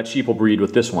sheep, so that sheep will breed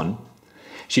with this one.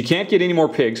 She can't get any more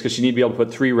pigs because she needs to be able to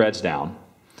put 3 reds down.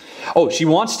 Oh, she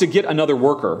wants to get another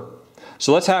worker.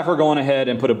 So let's have her go on ahead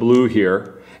and put a blue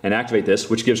here and activate this,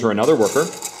 which gives her another worker.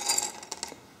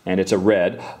 And it's a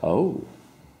red. Oh.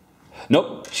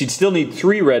 Nope, she'd still need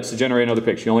 3 reds to generate another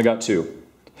pig. She only got 2.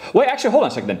 Wait, actually, hold on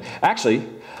a second then. Actually,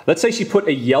 let's say she put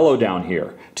a yellow down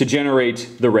here to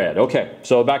generate the red. Okay,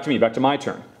 so back to me, back to my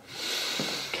turn.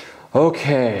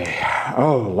 Okay.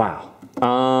 Oh,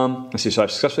 wow. Let's see, so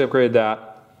I've successfully upgraded that.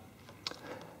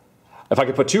 If I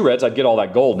could put 2 reds, I'd get all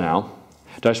that gold now.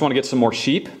 Do I just want to get some more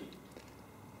sheep?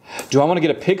 Do I want to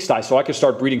get a pigsty so I can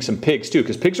start breeding some pigs too?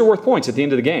 Because pigs are worth points at the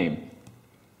end of the game.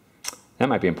 That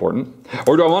might be important.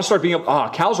 Or do I want to start being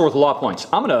cows are worth a lot of points.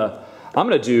 I'm gonna I'm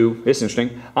going to do, this is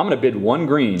interesting, I'm going to bid 1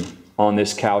 green on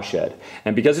this cow shed.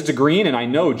 And because it's a green and I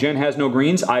know Jen has no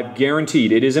greens, I've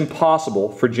guaranteed it is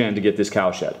impossible for Jen to get this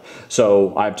cow shed.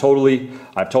 So I've totally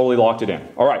locked it in.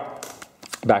 All right,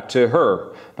 back to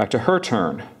her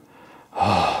turn.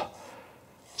 Oh,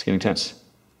 it's getting tense.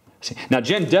 Now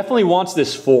Jen definitely wants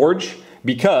this forge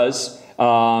because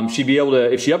she'd be able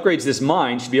to, if she upgrades this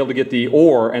mine, she'd be able to get the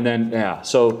ore and then, yeah.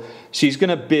 So she's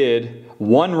gonna bid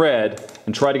 1 red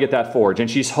and try to get that forge. And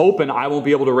she's hoping I won't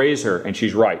be able to raise her, and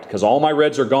she's right, because all my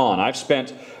reds are gone. I've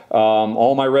spent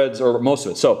all my reds, or most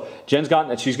of it. So Jen's gotten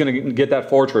that, she's gonna get that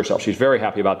forge for herself. She's very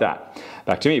happy about that.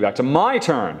 Back to me, back to my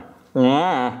turn.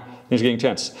 Things are getting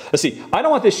tense. Let's see, I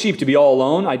don't want this sheep to be all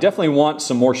alone. I definitely want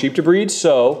some more sheep to breed,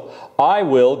 so I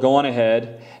will go on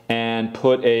ahead and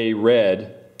put a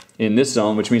red in this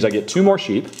zone, which means I get 2 more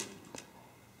sheep.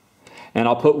 And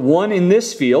I'll put 1 in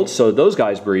this field, so those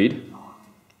guys breed.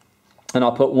 And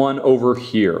I'll put 1 over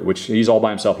here, which he's all by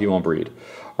himself, he won't breed.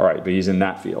 All right, but he's in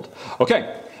that field.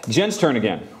 Okay, Jen's turn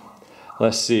again.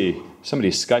 Let's see,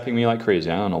 somebody's Skyping me like crazy.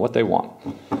 I don't know what they want.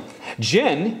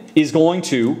 Jen is going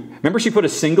to, remember she put a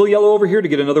single yellow over here to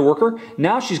get another worker?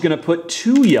 Now she's going to put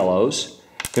 2 yellows.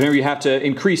 Remember, you have to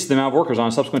increase the amount of workers on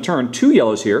a subsequent turn. 2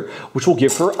 yellows here, which will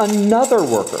give her another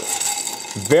worker.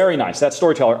 Very nice. That's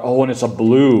storyteller. Oh, and it's a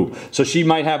blue. So she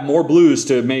might have more blues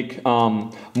to make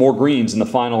more greens in the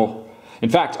final. In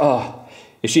fact,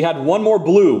 if she had 1 more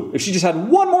blue, if she just had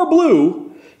 1 more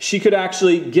blue, she could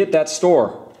actually get that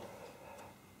store.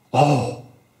 Oh.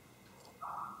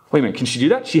 Wait a minute, can she do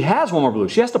that? She has 1 more blue.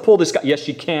 She has to pull this guy. Yes,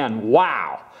 she can.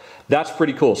 Wow. That's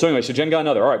pretty cool. So anyway, so Jen got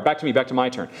another. All right, back to me, back to my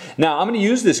turn. Now, I'm going to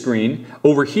use this green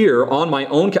over here on my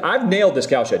own. I've nailed this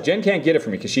cow shed. Jen can't get it for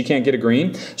me because she can't get a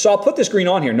green. So I'll put this green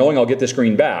on here knowing I'll get this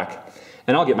green back.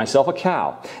 And I'll get myself a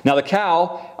cow. Now the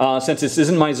cow, since this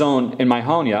isn't my zone in my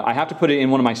Honia, I have to put it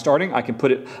in one of my starting. I can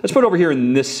put it, let's put it over here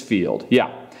in this field.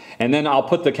 Yeah. And then I'll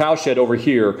put the cow shed over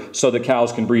here so the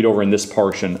cows can breed over in this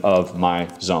portion of my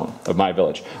zone, of my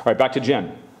village. All right, back to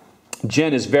Jen.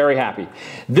 Jen is very happy.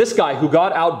 This guy who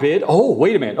got outbid, oh,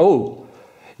 wait a minute. Oh,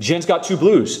 Jen's got 2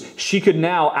 blues. She could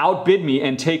now outbid me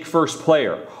and take first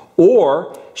player.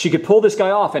 Or she could pull this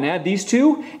guy off and add these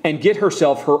 2 and get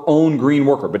herself her own green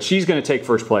worker. But she's going to take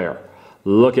first player.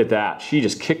 Look at that. She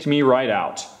just kicked me right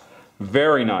out.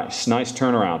 Very nice. Nice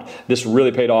turnaround. This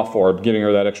really paid off for her, giving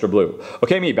her that extra blue.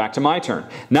 Okay, me, back to my turn.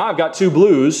 Now I've got 2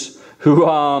 blues who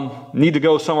need to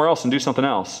go somewhere else and do something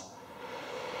else.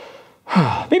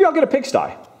 Maybe I'll get a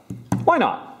pigsty. Why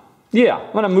not? Yeah,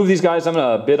 I'm going to move these guys. I'm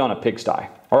going to bid on a pigsty.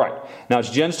 All right, now it's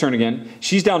Jen's turn again.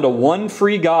 She's down to 1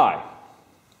 free guy.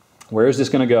 Where is this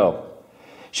going to go?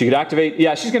 She could activate,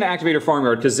 yeah, she's going to activate her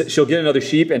farmyard because she'll get another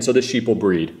sheep, and so this sheep will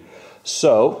breed.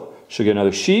 So she'll get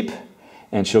another sheep,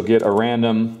 and she'll get a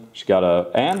random, she's got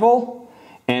an anvil,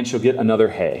 and she'll get another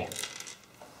hay.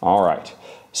 All right.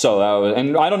 So,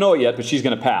 and I don't know it yet, but she's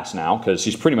going to pass now because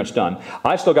she's pretty much done.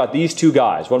 I've still got these 2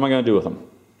 guys. What am I going to do with them?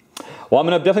 Well, I'm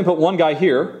going to definitely put 1 guy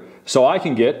here so I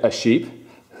can get a sheep.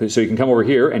 So you can come over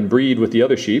here and breed with the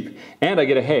other sheep. And I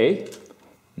get a hay.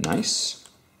 Nice.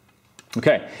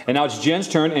 Okay, and now it's Jen's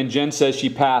turn, and Jen says she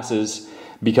passes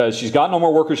because she's got no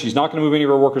more workers. She's not going to move any of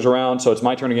her workers around, so it's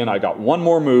my turn again. I got 1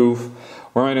 more move.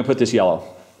 Where am I going to put this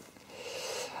yellow?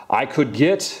 I could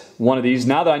get one of these.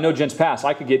 Now that I know Jen's passed,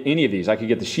 I could get any of these. I could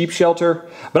get the sheep shelter,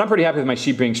 but I'm pretty happy with my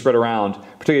sheep being spread around,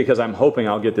 particularly because I'm hoping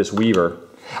I'll get this weaver.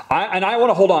 And I want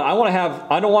to hold on.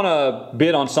 I don't want to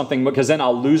bid on something because then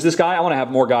I'll lose this guy. I want to have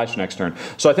more guys for next turn.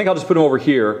 So I think I'll just put him over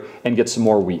here and get some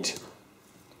more wheat.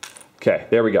 Okay,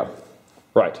 there we go.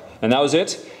 Right, and that was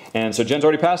it. And so Jen's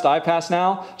already passed. I passed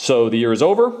now. So the year is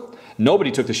over. Nobody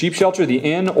took the sheep shelter, the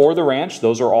inn, or the ranch.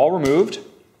 Those are all removed.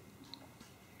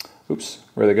 Oops,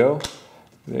 where'd they go?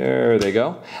 There they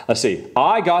go. Let's see.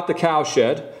 I got the cow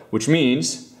shed, which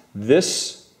means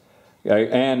this,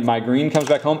 and my green comes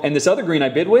back home. And this other green I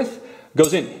bid with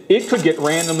goes in. It could get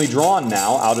randomly drawn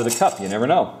now out of the cup. You never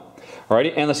know.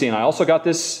 Alrighty, and let's see. And I also got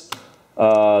this,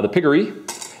 the piggery.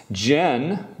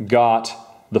 Jen got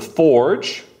the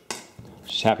forge.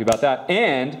 She's happy about that.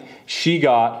 And she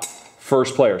got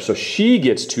first player. So she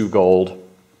gets 2 gold.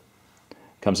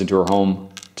 Comes into her home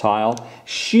tile.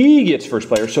 She gets first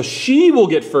player. So she will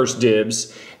get first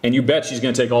dibs. And you bet she's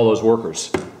going to take all those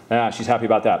workers. Yeah, she's happy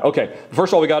about that. Okay, first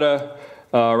of all, we got to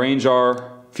arrange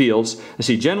our fields. Let's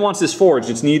see, Jen wants this forge.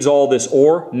 It needs all this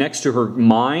ore next to her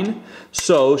mine.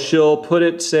 So she'll put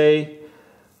it, say,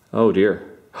 oh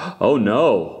dear. Oh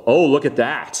no. Oh, look at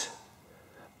that.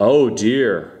 Oh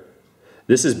dear,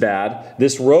 this is bad.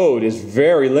 This road is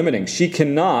very limiting. She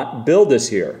cannot build this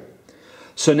here.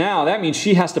 So now that means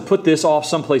she has to put this off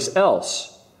someplace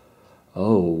else.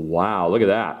 Oh, wow, look at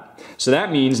that. So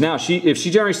that means now if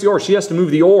she generates the ore, she has to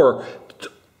move the ore,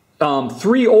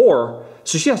 3 ore,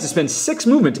 so she has to spend 6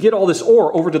 movement to get all this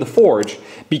ore over to the forge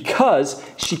because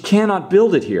she cannot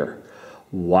build it here.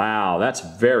 Wow, that's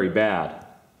very bad.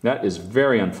 That is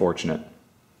very unfortunate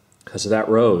because of that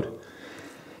road.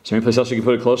 Is there any place else you can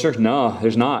put it closer? No,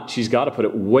 there's not. She's got to put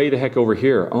it way the heck over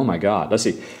here. Oh my God. Let's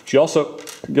see. She also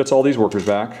gets all these workers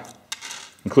back,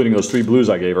 including those 3 blues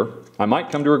I gave her. I might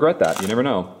come to regret that. You never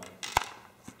know.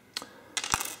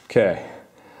 Okay.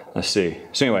 Let's see.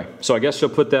 So anyway, so I guess she'll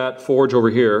put that forge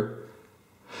over here.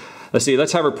 Let's see.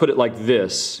 Let's have her put it like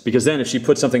this, because then if she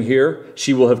puts something here,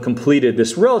 she will have completed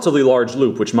this relatively large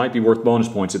loop, which might be worth bonus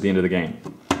points at the end of the game.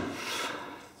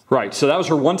 Right. So that was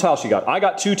her 1 tile she got. I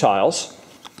got 2 tiles.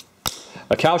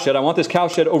 A cow shed. I want this cow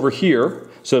shed over here,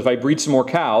 so if I breed some more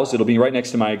cows, it'll be right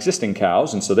next to my existing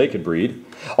cows, and so they could breed.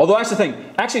 Although that's the thing.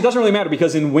 Actually, it doesn't really matter,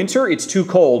 because in winter, it's too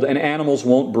cold, and animals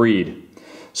won't breed.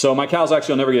 So my cows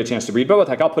actually will never get a chance to breed, but what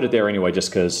the heck, I'll put it there anyway, just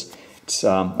because it's...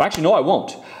 actually, no, I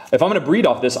won't. If I'm going to breed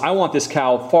off this, I want this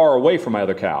cow far away from my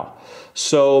other cow.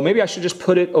 So maybe I should just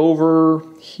put it over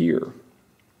here.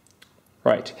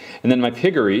 Right. And then my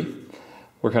piggery,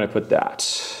 where can I put that?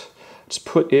 Let's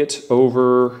put it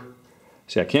over...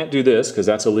 See, I can't do this because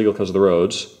that's illegal because of the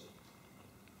roads.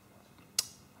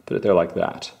 Put it there like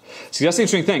that. See, that's the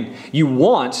interesting thing. You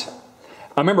want,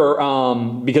 I remember,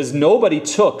 because nobody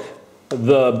took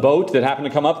the boat that happened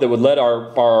to come up that would let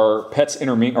our pets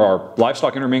intermingle, or our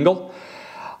livestock intermingle.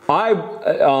 I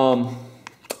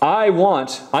don't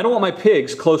want my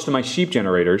pigs close to my sheep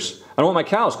generators. I don't want my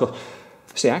cows close.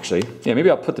 See, actually, yeah, maybe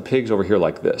I'll put the pigs over here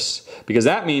like this. Because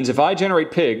that means if I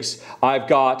generate pigs, I've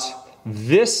got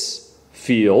this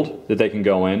field that they can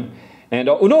go in, and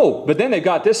oh no, but then they've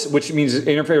got this, which means it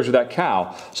interferes with that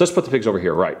cow. So let's put the pigs over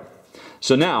here, right?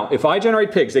 So now, if I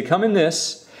generate pigs, they come in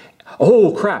this.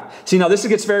 Oh crap! See, now this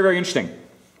gets very, very interesting.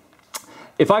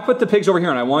 If I put the pigs over here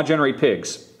and I want to generate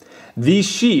pigs, these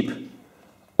sheep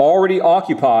already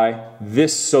occupy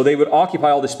this, so they would occupy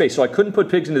all this space. So I couldn't put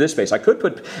pigs into this space. I couldn't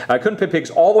put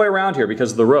pigs all the way around here because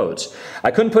of the roads.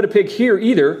 I couldn't put a pig here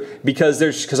either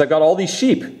because I've got all these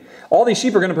sheep. All these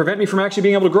sheep are going to prevent me from actually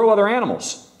being able to grow other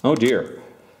animals. Oh dear,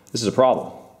 this is a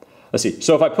problem. Let's see.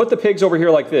 So if I put the pigs over here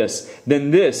like this,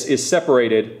 then this is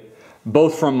separated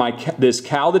both from this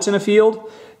cow that's in a field,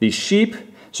 these sheep.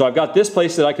 So I've got this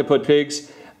place that I could put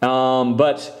pigs,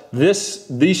 but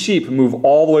these sheep move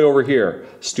all the way over here.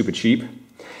 Stupid sheep.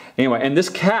 Anyway, and this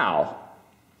cow,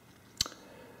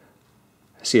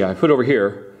 see, I put over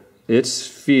here, its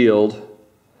field.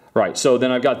 Right, so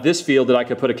then I've got this field that I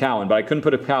could put a cow in, but I couldn't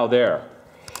put a cow there.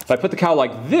 If I put the cow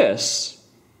like this,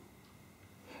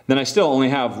 then I still only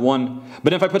have 1.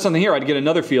 But if I put something here, I'd get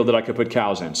another field that I could put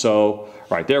cows in. So,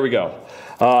 right, there we go.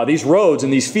 These roads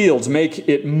and these fields make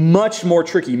it much more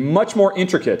tricky, much more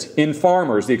intricate in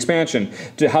farmers, the expansion,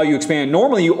 to how you expand.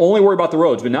 Normally, you only worry about the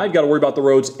roads, but now you've got to worry about the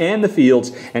roads and the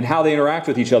fields and how they interact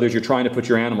with each other as you're trying to put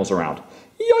your animals around.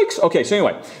 Yikes! Okay, so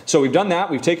anyway, so we've done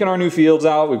that. We've taken our new fields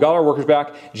out. We've got our workers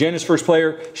back. Jen is first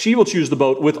player. She will choose the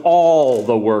boat with all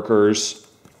the workers.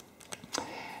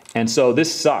 And so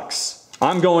this sucks.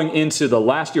 I'm going into the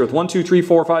last year with 1, 2, 3,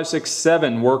 4, 5, 6,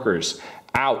 7 workers.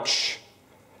 Ouch.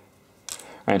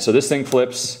 All right, so this thing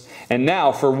flips. And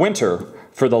now for winter,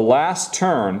 for the last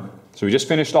turn, so we just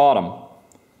finished autumn,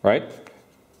 right?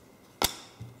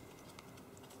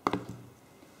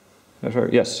 That's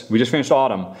right. Yes, we just finished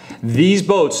autumn. These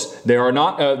boats, they are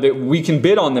not, we can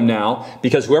bid on them now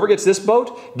because whoever gets this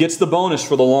boat gets the bonus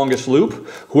for the longest loop.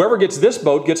 Whoever gets this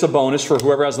boat gets a bonus for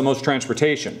whoever has the most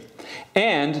transportation.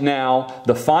 And now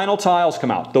the final tiles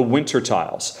come out, the winter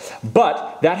tiles.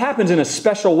 But that happens in a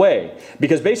special way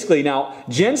because basically now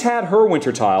Jen's had her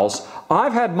winter tiles,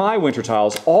 I've had my winter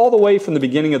tiles all the way from the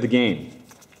beginning of the game.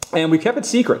 And we kept it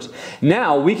secret.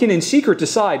 Now we can in secret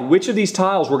decide which of these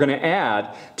tiles we're going to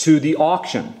add to the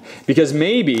auction. Because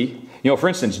maybe, for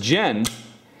instance, Jen,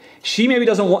 she maybe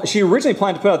doesn't want, she originally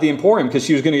planned to put out the Emporium because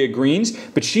she was going to get greens,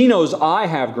 but she knows I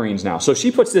have greens now. So if she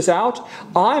puts this out,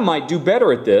 I might do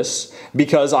better at this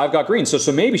because I've got greens.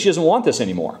 So maybe she doesn't want this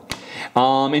anymore.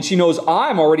 And she knows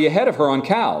I'm already ahead of her on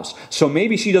cows. So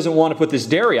maybe she doesn't want to put this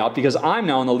dairy out because I'm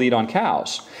now in the lead on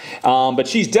cows. But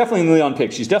she's definitely in the lead on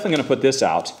pigs. She's definitely going to put this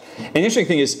out. And the interesting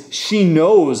thing is she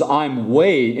knows I'm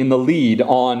way in the lead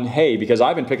on hay because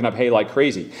I've been picking up hay like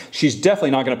crazy. She's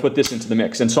definitely not going to put this into the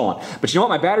mix and so on. But you know what?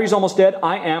 My battery's almost dead.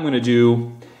 I am going to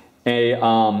do and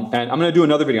I'm going to do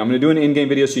another video. I'm going to do an in-game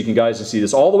video so you can guys see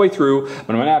this all the way through, but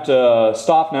I'm going to have to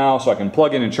stop now so I can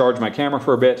plug in and charge my camera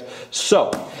for a bit. So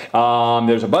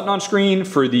there's a button on screen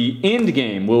for the end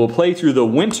game. We will play through the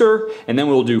winter, and then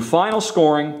we'll do final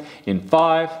scoring in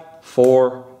 5,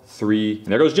 4, 3, and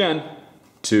there goes Jen,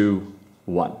 2,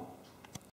 1.